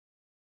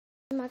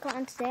Michael,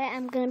 and today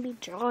I'm gonna be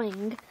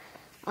drawing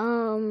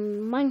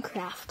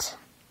Minecraft.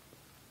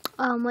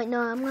 Wait, no,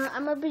 I'm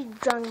gonna be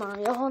drawing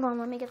Mario. Hold on,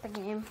 let me get the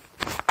game.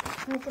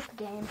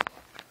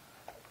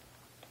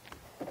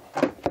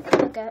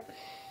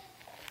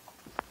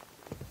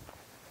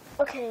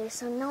 Okay,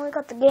 so now we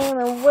got the game,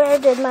 and where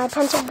did my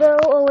pencil go?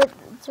 Oh,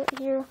 it's right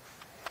here.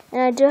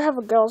 And I do have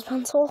a girl's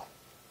pencil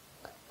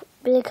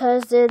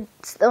because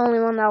it's the only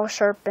one that was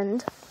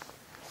sharpened.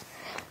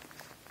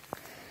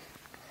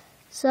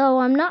 So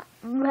I'm not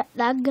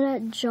that good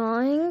at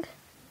drawing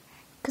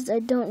because I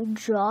don't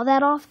draw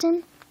that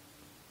often.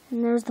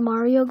 And there's the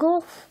Mario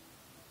Golf.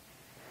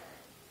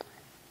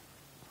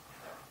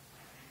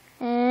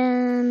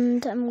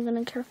 And I'm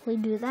going to carefully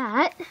do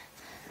that.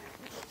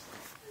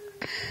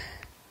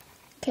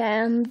 Okay,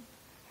 I'm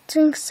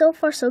doing so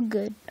far so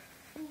good.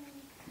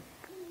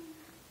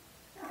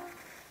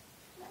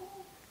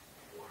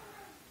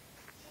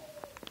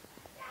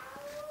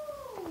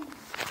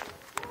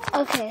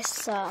 Okay,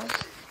 so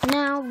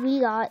now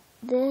we got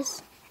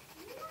this,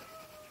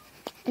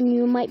 and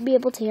you might be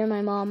able to hear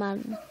my mom. I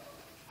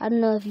don't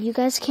know if you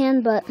guys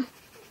can, but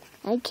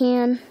I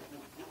can.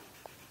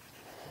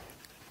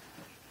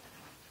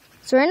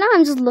 So right now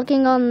I'm just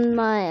looking on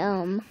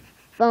my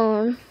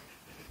phone.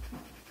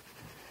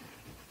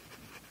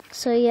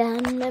 So yeah,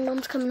 and my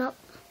mom's coming up.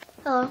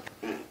 Hello.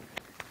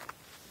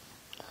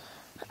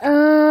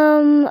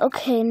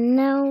 Okay,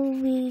 now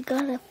we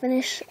gotta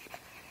finish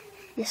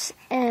this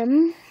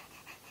M.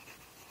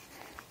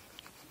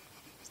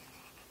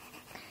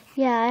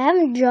 Yeah, I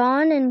haven't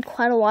drawn in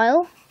quite a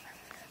while.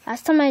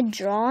 Last time I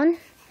drawn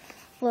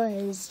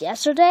was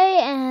yesterday,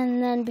 and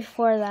then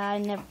before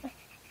that, it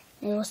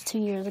was 2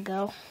 years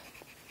ago.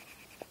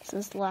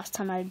 Since the last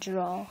time I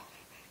drew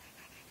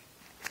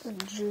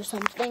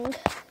something.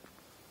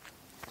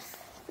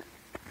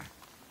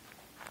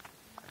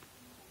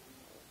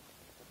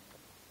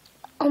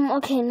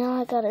 Okay,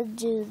 now I gotta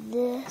do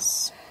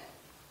this.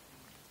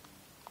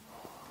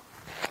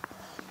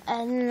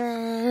 And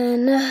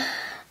then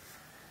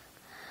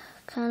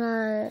kind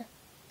of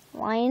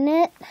line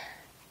it.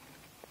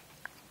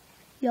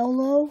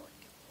 YOLO.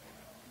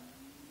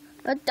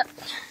 But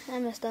I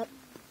messed up.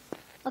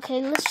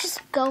 Okay, let's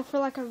just go for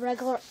like a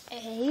regular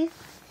A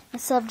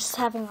instead of just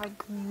having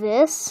like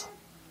this.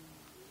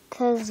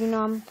 Because, you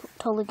know, I'm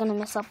totally going to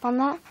mess up on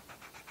that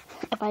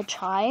if I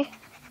try.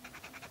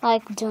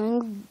 Like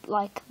doing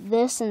like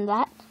this and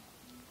that.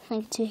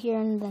 Like to here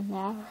and then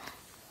that.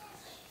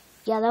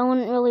 Yeah, that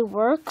wouldn't really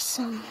work.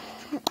 So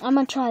I'm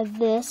going to try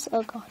this.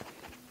 Oh, God.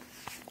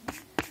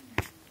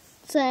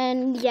 So,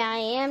 and yeah, I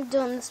am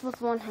doing this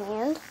with one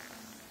hand.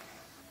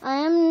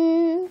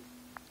 You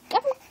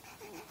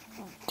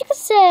could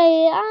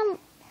say,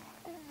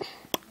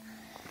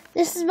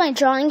 this is my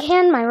drawing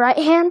hand, my right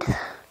hand,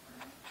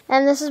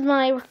 and this is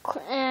my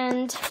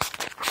recording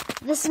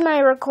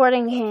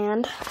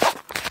hand.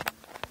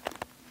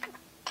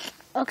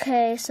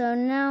 Okay, so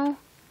now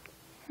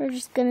we're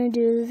just gonna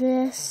do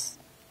this.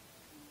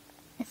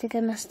 I think I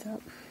messed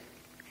up.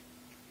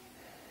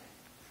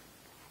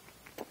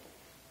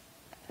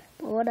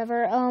 But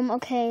whatever.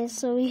 Okay,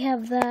 so we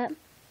have that.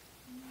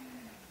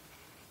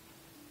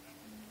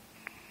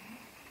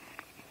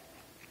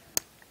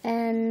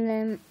 And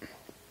then,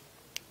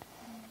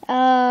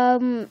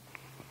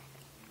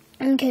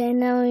 okay,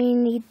 now we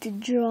need to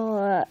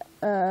draw,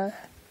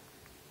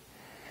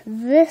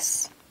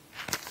 this,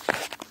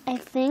 I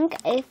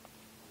think, that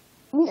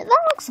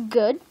looks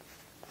good.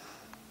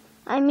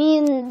 I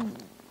mean,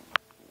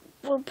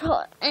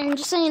 and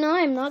just so you know,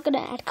 I'm not going to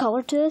add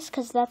color to this,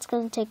 because that's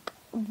going to take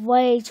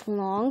way too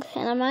long,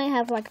 and I might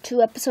have like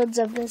 2 episodes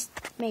of this,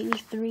 maybe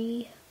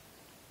 3.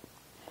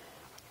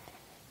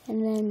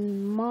 And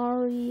then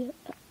Mario,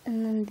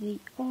 and then the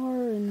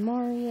R in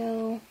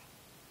Mario.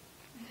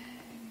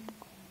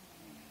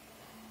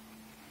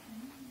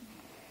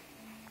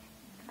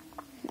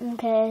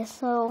 Okay,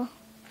 so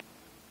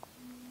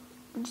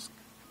I'm just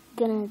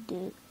gonna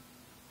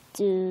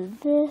do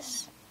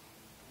this,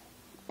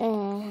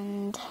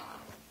 and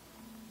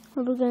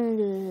we're gonna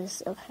do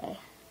this. Okay,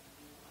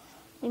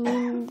 I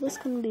mean this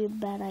can be a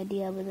bad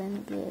idea, but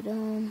then good.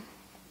 I'm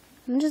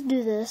gonna just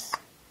do this.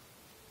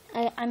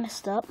 I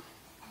messed up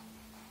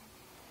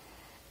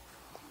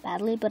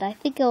badly, but I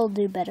think it'll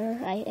do better.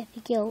 I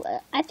think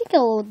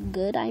it'll look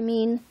good. I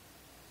mean,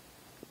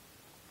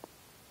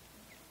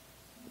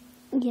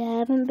 yeah, I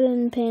haven't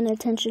been paying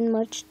attention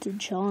much to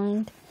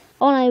drawing.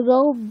 Oh, and I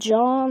will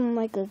draw on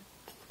like a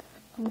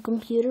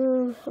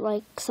computer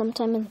like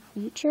sometime in the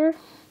future,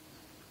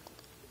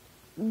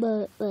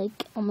 but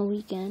like on the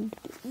weekend.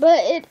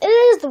 But it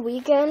is the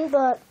weekend,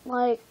 but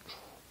like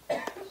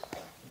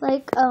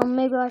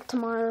maybe like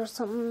tomorrow or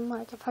something.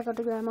 Like if I go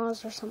to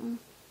grandma's or something.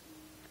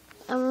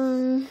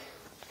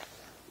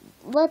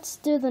 Let's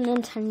do the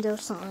Nintendo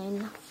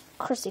sign. Of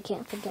course you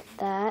can't forget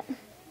that.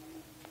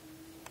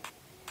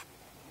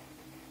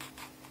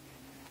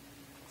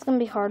 It's gonna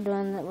be hard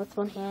doing that with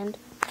one hand.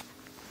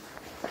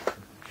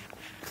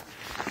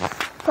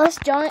 Plus,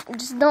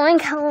 just knowing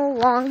how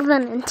long the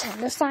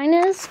Nintendo sign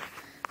is,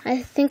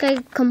 I think I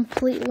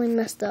completely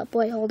messed up.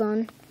 Wait, hold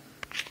on.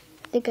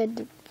 I think I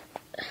did.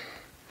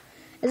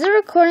 Is it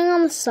recording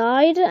on the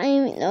side? I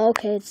mean, no,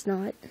 okay, it's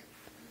not.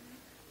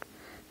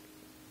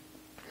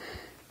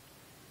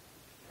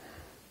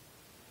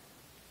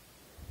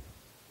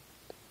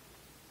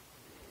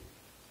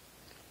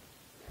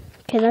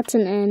 Okay, that's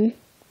an N.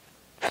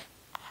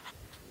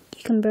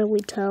 You can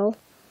barely tell.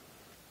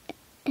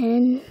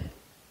 N.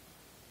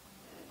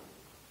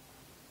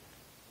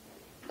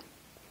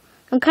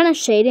 I'm kind of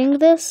shading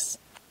this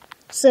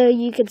so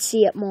you could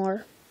see it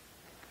more.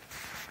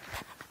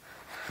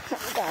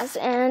 Guys,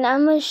 and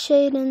I'm gonna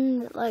shade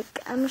in, like,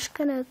 I'm just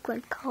gonna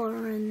like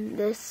color in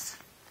this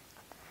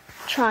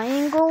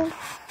triangle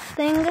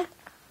thing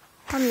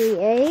on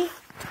the A.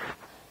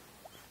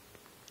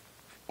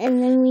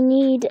 And then we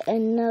need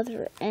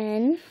another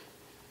N.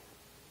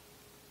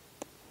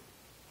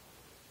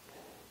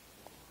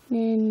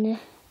 Then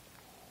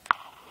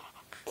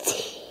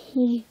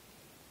T,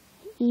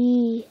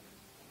 E,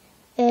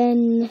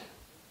 N,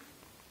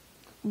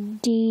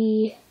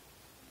 D,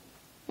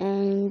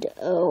 and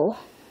O.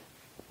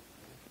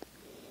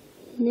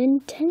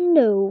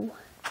 Nintendo.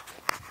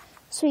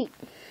 Sweet.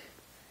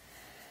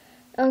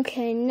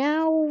 Okay,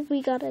 now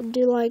we gotta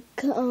do like,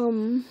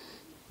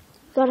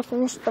 gotta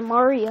finish the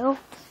Mario.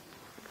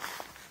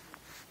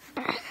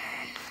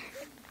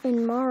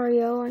 In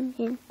Mario, I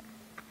mean,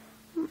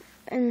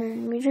 and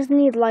then we just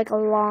need like a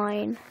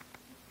line.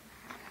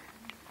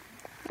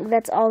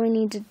 That's all we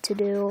needed to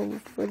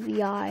do for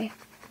the eye.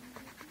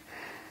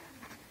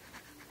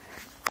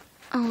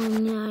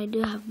 Yeah, I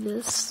do have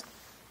this.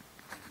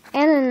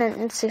 And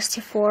an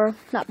N64.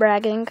 Not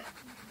bragging.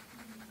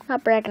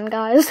 Not bragging,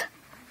 guys.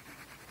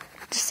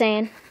 Just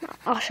saying.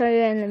 I'll show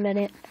you in a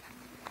minute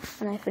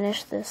when I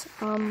finish this.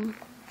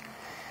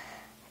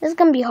 It's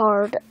gonna be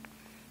hard.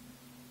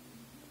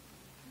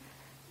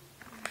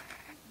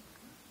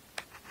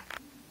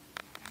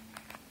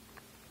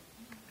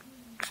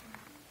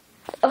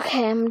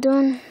 Okay, I'm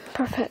doing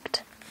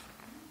perfect.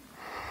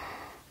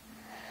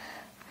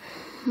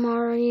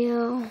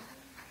 Mario.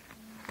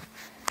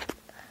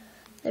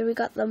 There we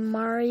got the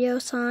Mario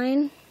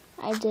sign.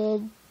 I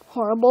did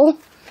horrible.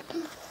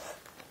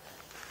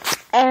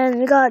 And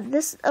we got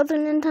this other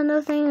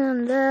Nintendo thing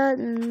and that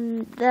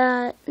and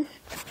that.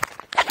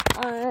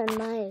 And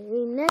my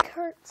neck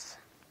hurts.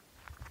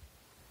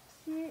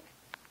 See it?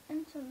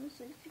 Nintendo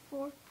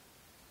 64.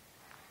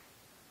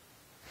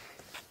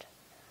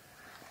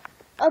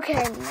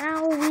 Okay,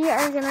 now we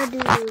are gonna do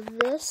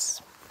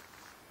this.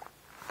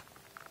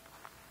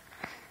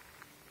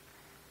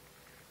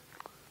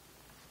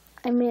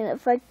 I mean,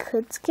 if I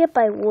could skip,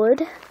 I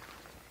would.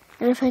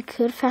 And if I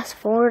could fast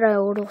forward, I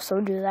would also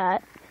do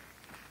that.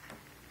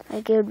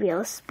 Like, it would be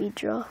a speed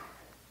draw.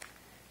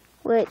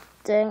 Wait,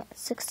 dang,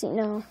 16,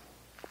 no.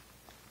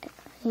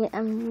 Yeah,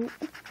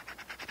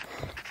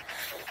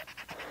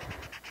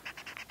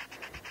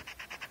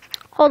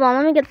 hold on,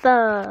 let me get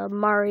the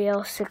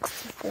Mario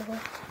 64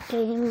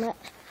 game.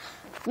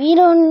 We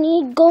don't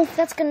need golf,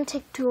 that's gonna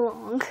take too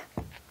long.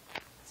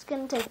 It's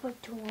gonna take way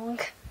too long.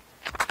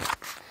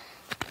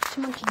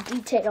 Too much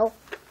detail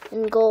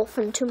in golf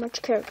and too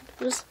much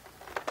characters.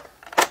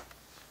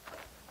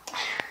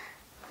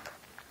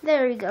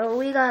 There we go.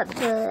 We got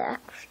the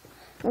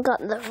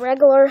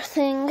regular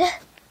thing.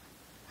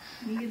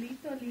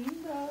 Miguelito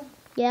lindo.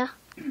 Yeah.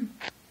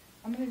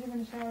 I'm gonna give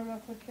him a shower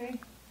real quick, okay?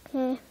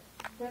 Okay.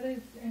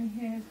 Brother's in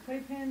his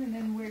playpen, and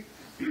then we're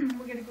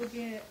gonna go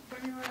get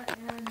formula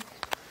and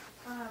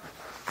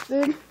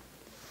Food.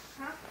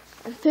 huh?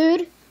 And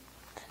food.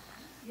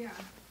 Yeah.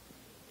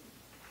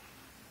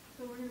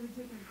 So we're gonna be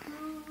taking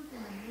fruit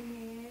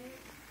and eggs.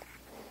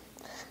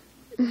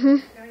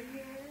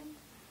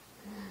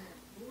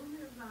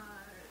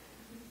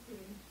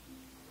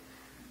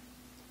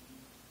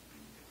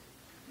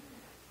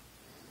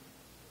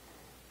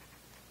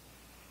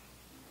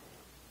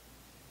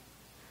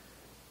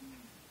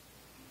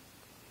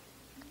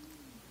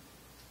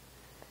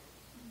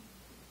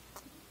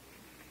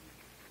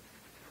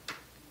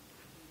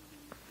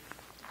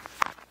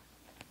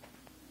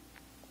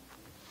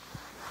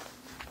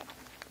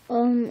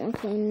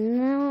 Okay,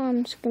 now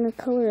I'm just gonna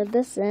color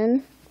this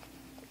in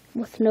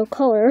with no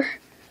color.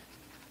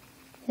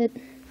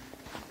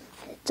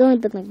 It's only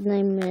been like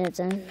 9 minutes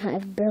and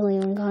I've barely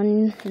even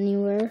gone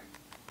anywhere.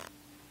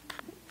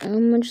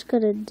 I'm just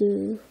gonna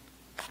do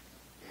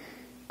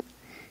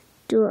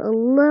a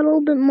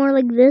little bit more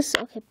like this.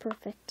 Okay,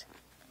 perfect.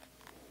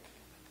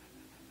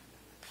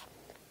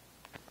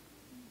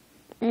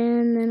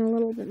 And then a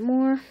little bit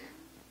more.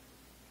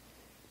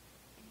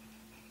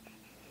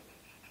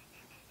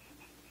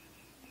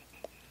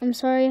 I'm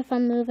sorry if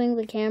I'm moving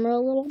the camera a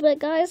little bit,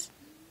 guys.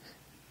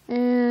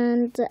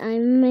 And I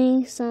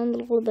may sound a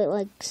little bit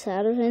like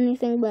sad or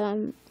anything, but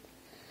I'm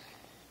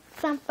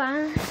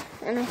fine.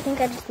 And I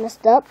think I just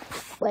messed up.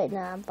 Wait, no,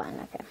 I'm fine,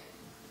 okay.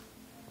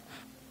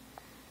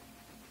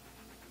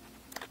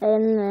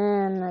 And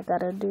then I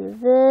gotta do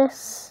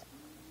this.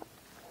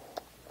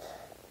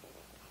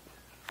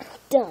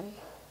 Done.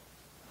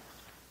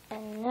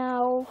 And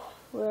now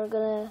we're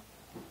gonna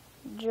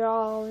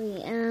draw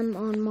the M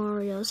on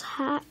Mario's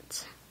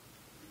hat.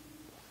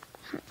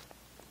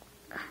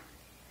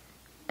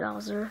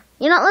 Bowser.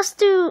 You know,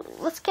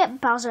 let's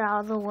get Bowser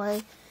out of the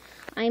way.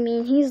 I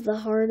mean, he's the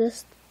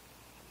hardest.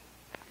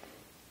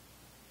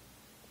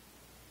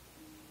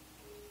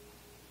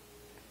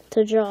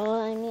 To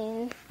draw, I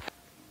mean,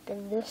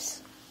 than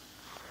this.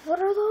 What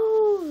are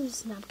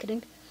those? No, I'm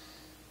kidding.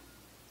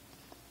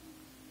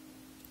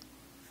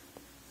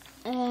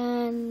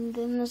 And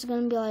then there's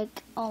gonna be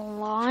like a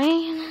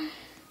line.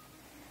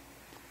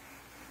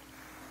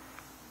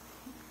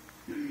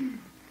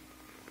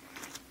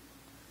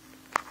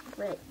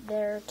 Right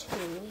there to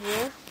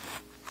here.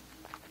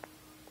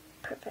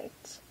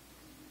 Perfect.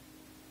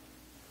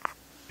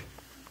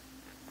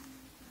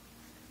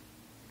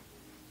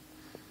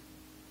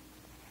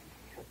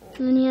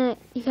 And then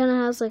he kind of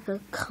has like a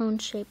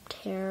cone-shaped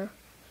hair.